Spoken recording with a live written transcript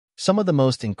Some of the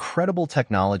most incredible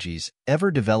technologies ever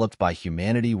developed by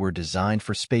humanity were designed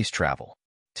for space travel.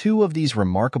 Two of these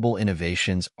remarkable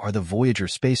innovations are the Voyager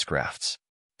spacecrafts.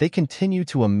 They continue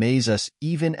to amaze us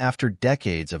even after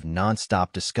decades of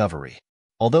non-stop discovery.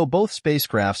 Although both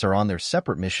spacecrafts are on their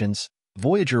separate missions,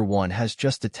 Voyager 1 has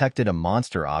just detected a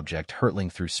monster object hurtling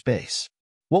through space.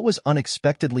 What was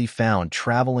unexpectedly found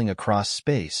traveling across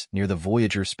space near the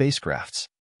Voyager spacecrafts?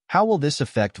 How will this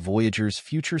affect Voyager's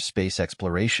future space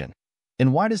exploration?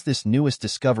 And why does this newest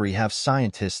discovery have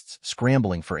scientists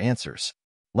scrambling for answers?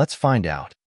 Let's find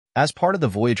out. As part of the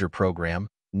Voyager program,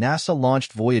 NASA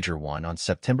launched Voyager 1 on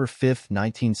September 5,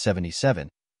 1977,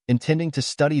 intending to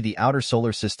study the outer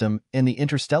solar system and the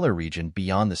interstellar region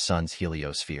beyond the Sun's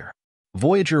heliosphere.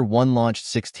 Voyager 1 launched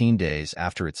 16 days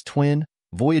after its twin,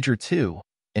 Voyager 2,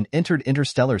 and entered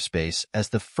interstellar space as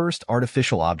the first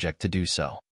artificial object to do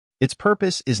so. Its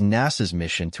purpose is NASA's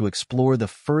mission to explore the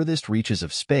furthest reaches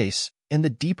of space and the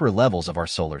deeper levels of our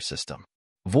solar system.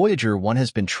 Voyager 1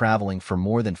 has been traveling for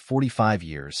more than 45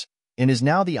 years and is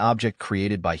now the object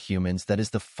created by humans that is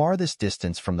the farthest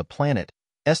distance from the planet,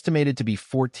 estimated to be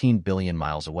 14 billion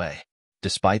miles away.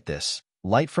 Despite this,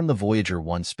 light from the Voyager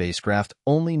 1 spacecraft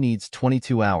only needs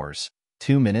 22 hours,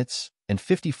 2 minutes, and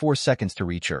 54 seconds to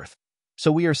reach Earth.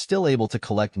 So we are still able to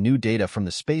collect new data from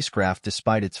the spacecraft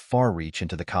despite its far reach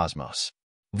into the cosmos.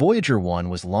 Voyager 1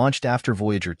 was launched after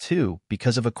Voyager 2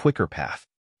 because of a quicker path.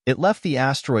 It left the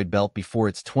asteroid belt before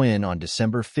its twin on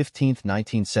December 15,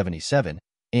 1977,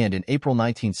 and in April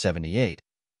 1978,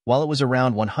 while it was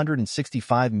around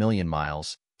 165 million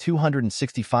miles,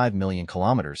 265 million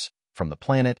kilometers, from the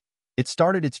planet, it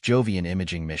started its Jovian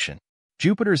imaging mission.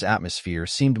 Jupiter's atmosphere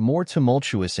seemed more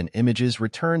tumultuous in images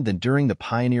returned than during the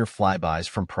Pioneer flybys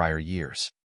from prior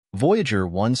years. Voyager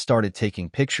 1 started taking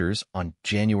pictures on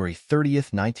January 30,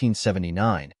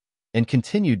 1979, and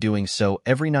continued doing so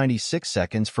every 96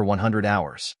 seconds for 100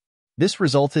 hours. This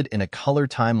resulted in a color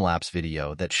time-lapse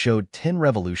video that showed 10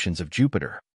 revolutions of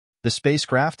Jupiter. The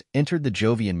spacecraft entered the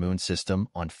Jovian moon system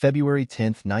on February 10,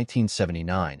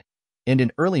 1979, and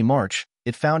in early March,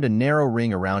 it found a narrow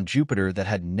ring around Jupiter that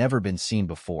had never been seen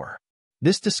before.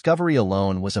 This discovery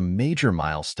alone was a major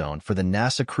milestone for the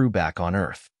NASA crew back on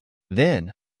Earth.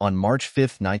 Then, on March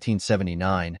 5,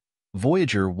 1979,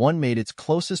 Voyager 1 made its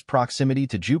closest proximity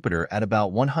to Jupiter at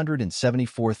about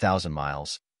 174,000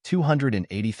 miles,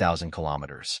 280,000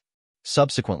 kilometers.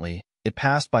 Subsequently, it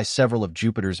passed by several of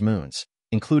Jupiter's moons,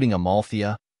 including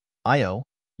Amalthea, Io,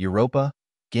 Europa,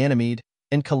 Ganymede,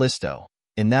 and Callisto,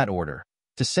 in that order,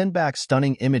 to send back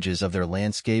stunning images of their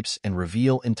landscapes and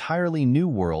reveal entirely new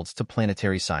worlds to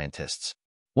planetary scientists.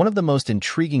 One of the most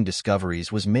intriguing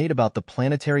discoveries was made about the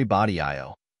planetary body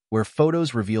Io, where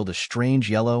photos revealed a strange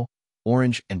yellow,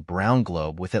 orange, and brown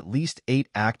globe with at least 8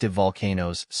 active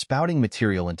volcanoes spouting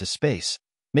material into space,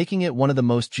 making it one of the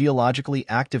most geologically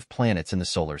active planets in the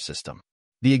solar system.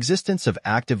 The existence of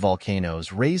active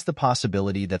volcanoes raised the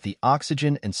possibility that the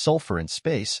oxygen and sulfur in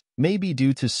space may be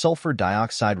due to sulfur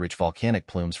dioxide-rich volcanic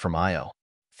plumes from Io.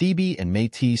 Thebe and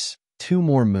Métis, 2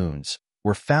 more moons,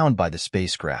 were found by the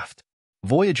spacecraft.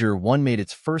 Voyager 1 made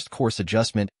its first course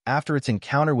adjustment after its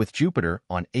encounter with Jupiter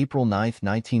on April 9,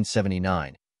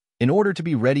 1979, in order to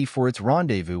be ready for its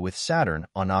rendezvous with Saturn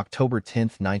on October 10,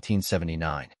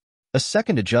 1979. A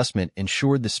second adjustment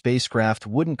ensured the spacecraft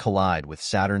wouldn't collide with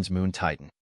Saturn's moon Titan.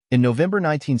 In November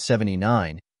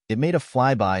 1979, it made a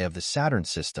flyby of the Saturn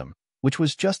system, which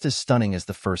was just as stunning as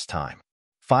the first time.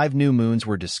 5 new moons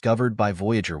were discovered by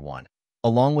Voyager 1,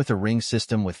 along with a ring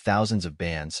system with thousands of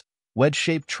bands,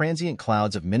 wedge-shaped transient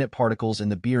clouds of minute particles in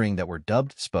the B-ring that were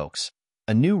dubbed spokes,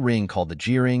 a new ring called the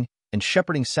G-ring, and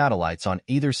shepherding satellites on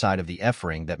either side of the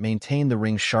F-ring that maintained the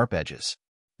ring's sharp edges.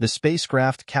 The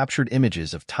spacecraft captured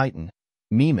images of Titan,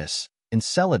 Mimas,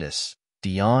 Enceladus,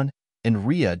 Dione, and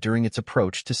Rhea during its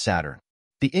approach to Saturn.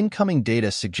 The incoming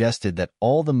data suggested that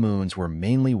all the moons were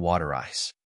mainly water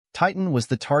ice. Titan was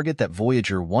the target that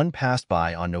Voyager 1 passed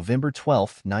by on November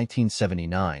 12,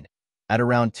 1979, at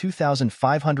around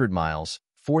 2,500 miles,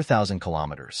 4,000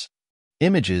 kilometers.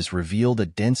 Images revealed a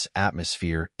dense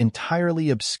atmosphere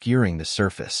entirely obscuring the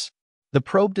surface. The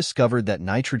probe discovered that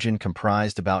nitrogen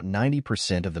comprised about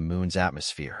 90% of the moon's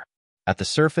atmosphere. At the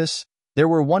surface, there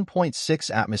were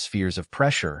 1.6 atmospheres of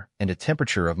pressure and a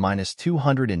temperature of minus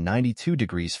 292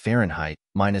 degrees Fahrenheit,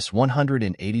 minus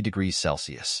 180 degrees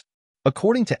Celsius.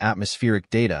 According to atmospheric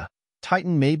data,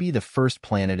 Titan may be the first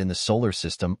planet in the solar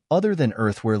system other than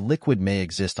Earth where liquid may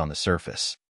exist on the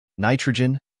surface.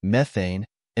 Nitrogen, methane,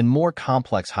 and more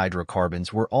complex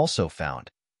hydrocarbons were also found,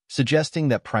 suggesting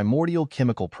that primordial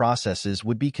chemical processes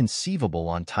would be conceivable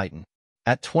on Titan.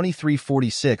 At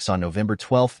 23:46 on November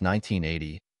 12,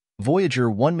 1980, Voyager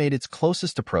 1 made its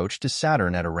closest approach to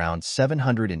Saturn at around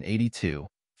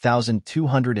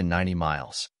 782,290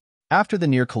 miles. After the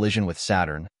near collision with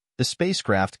Saturn, the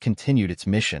spacecraft continued its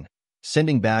mission,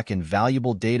 sending back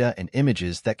invaluable data and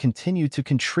images that continue to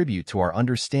contribute to our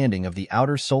understanding of the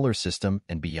outer solar system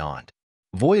and beyond.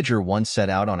 Voyager 1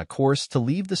 set out on a course to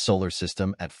leave the solar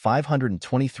system at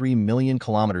 523 million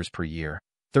kilometers per year,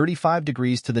 35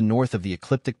 degrees to the north of the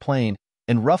ecliptic plane,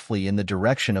 and roughly in the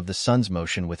direction of the Sun's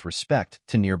motion with respect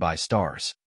to nearby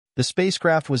stars. The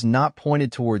spacecraft was not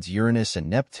pointed towards Uranus and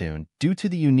Neptune due to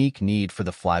the unique need for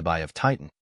the flyby of Titan.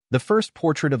 The first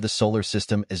portrait of the solar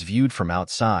system as viewed from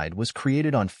outside was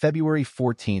created on February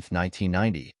 14,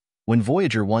 1990, when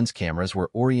Voyager 1's cameras were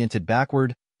oriented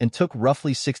backward and took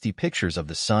roughly 60 pictures of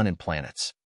the Sun and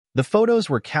planets. The photos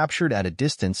were captured at a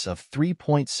distance of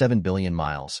 3.7 billion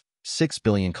miles, 6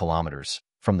 billion kilometers,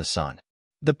 from the Sun.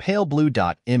 The pale blue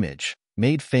dot image,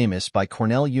 made famous by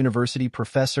Cornell University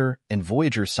professor and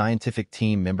Voyager scientific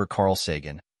team member Carl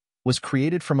Sagan, was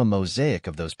created from a mosaic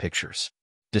of those pictures.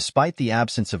 Despite the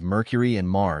absence of Mercury and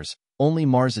Mars, only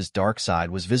Mars's dark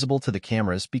side was visible to the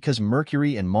cameras because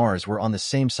Mercury and Mars were on the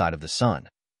same side of the Sun.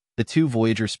 The two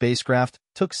Voyager spacecraft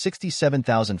took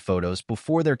 67,000 photos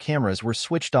before their cameras were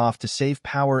switched off to save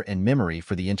power and memory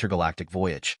for the intergalactic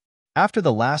voyage. After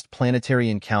the last planetary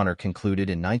encounter concluded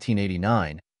in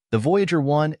 1989, the Voyager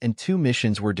 1 and 2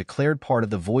 missions were declared part of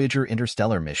the Voyager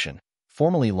interstellar mission,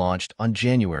 formally launched on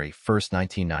January 1,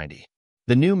 1990.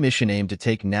 The new mission aimed to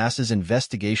take NASA's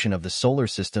investigation of the solar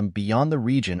system beyond the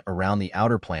region around the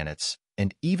outer planets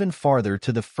and even farther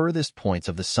to the furthest points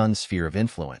of the Sun's sphere of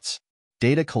influence.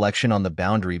 Data collection on the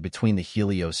boundary between the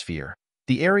heliosphere,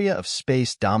 the area of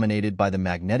space dominated by the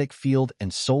magnetic field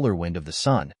and solar wind of the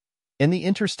Sun, and the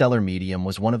interstellar medium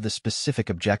was one of the specific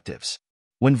objectives.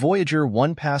 When Voyager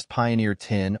 1 passed Pioneer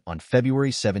 10 on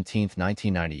February 17,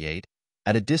 1998,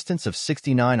 at a distance of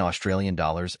 69 Australian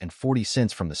dollars and 40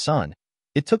 cents from the Sun,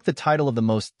 it took the title of the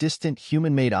most distant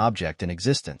human-made object in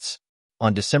existence.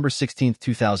 On December 16,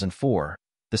 2004,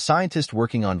 the scientist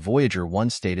working on Voyager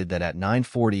 1 stated that at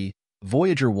 9:40,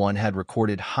 Voyager 1 had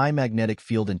recorded high magnetic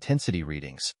field intensity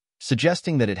readings,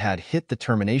 suggesting that it had hit the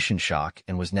termination shock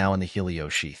and was now in the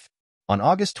heliosheath. On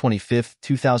August 25,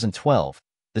 2012,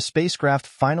 the spacecraft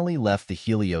finally left the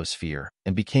heliosphere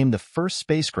and became the first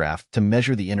spacecraft to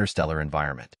measure the interstellar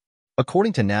environment.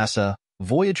 According to NASA,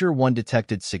 Voyager 1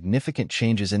 detected significant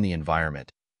changes in the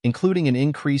environment, including an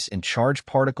increase in charged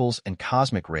particles and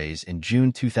cosmic rays in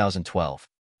June 2012.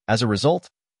 As a result,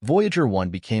 Voyager 1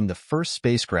 became the first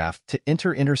spacecraft to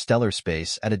enter interstellar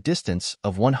space at a distance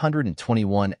of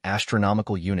 121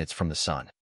 astronomical units from the Sun.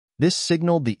 This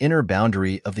signaled the inner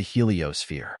boundary of the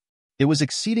heliosphere. It was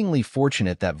exceedingly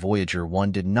fortunate that Voyager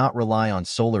 1 did not rely on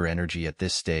solar energy at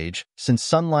this stage, since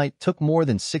sunlight took more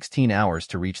than 16 hours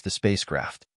to reach the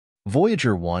spacecraft.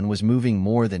 Voyager 1 was moving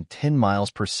more than 10 miles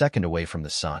per second away from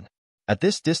the Sun. At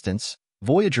this distance,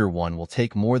 Voyager 1 will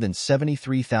take more than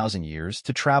 73,000 years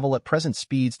to travel at present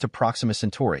speeds to Proxima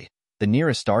Centauri, the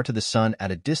nearest star to the Sun at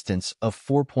a distance of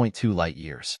 4.2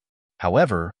 light-years.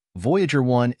 However, Voyager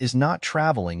 1 is not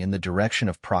traveling in the direction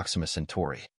of Proxima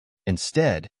Centauri.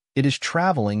 Instead, it is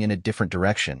traveling in a different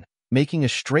direction, making a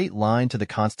straight line to the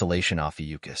constellation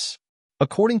Ophiuchus.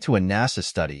 According to a NASA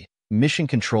study, Mission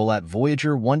Control at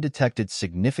Voyager 1 detected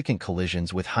significant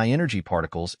collisions with high-energy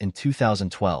particles in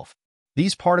 2012.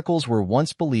 These particles were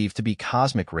once believed to be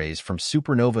cosmic rays from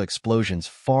supernova explosions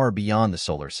far beyond the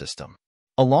solar system.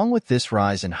 Along with this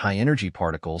rise in high-energy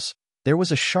particles, there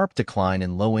was a sharp decline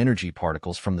in low-energy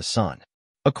particles from the Sun.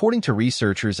 According to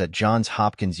researchers at Johns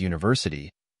Hopkins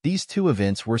University, these two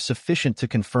events were sufficient to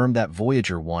confirm that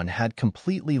Voyager 1 had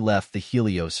completely left the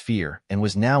heliosphere and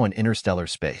was now in interstellar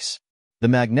space. The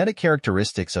magnetic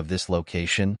characteristics of this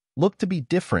location looked to be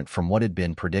different from what had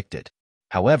been predicted.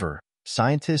 However,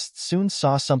 scientists soon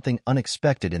saw something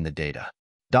unexpected in the data.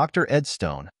 Dr. Ed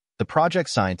Stone, the project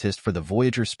scientist for the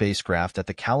Voyager spacecraft at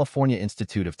the California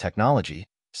Institute of Technology,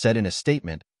 said in a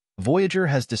statement, "Voyager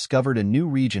has discovered a new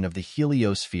region of the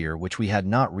heliosphere which we had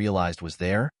not realized was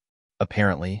there.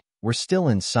 Apparently, we're still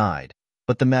inside,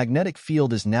 but the magnetic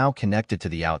field is now connected to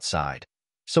the outside,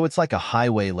 so it's like a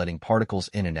highway letting particles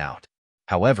in and out.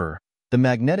 However, the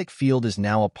magnetic field is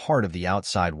now a part of the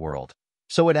outside world,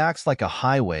 so it acts like a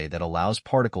highway that allows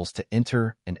particles to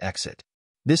enter and exit."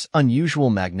 This unusual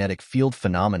magnetic field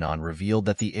phenomenon revealed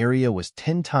that the area was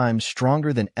 10 times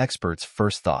stronger than experts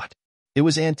first thought. It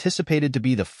was anticipated to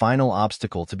be the final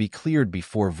obstacle to be cleared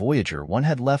before Voyager 1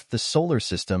 had left the solar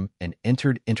system and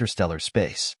entered interstellar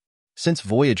space. Since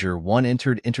Voyager 1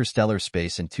 entered interstellar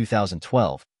space in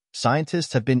 2012,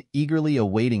 Scientists have been eagerly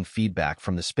awaiting feedback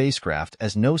from the spacecraft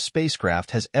as no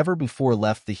spacecraft has ever before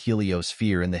left the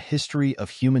heliosphere in the history of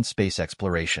human space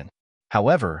exploration.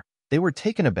 However, they were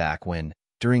taken aback when,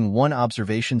 during one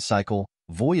observation cycle,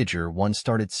 Voyager 1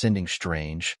 started sending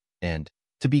strange and,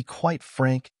 to be quite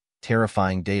frank,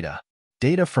 terrifying data.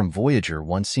 Data from Voyager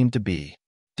 1 seemed to be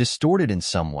distorted in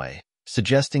some way,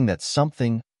 suggesting that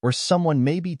something or someone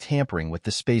may be tampering with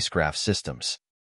the spacecraft systems.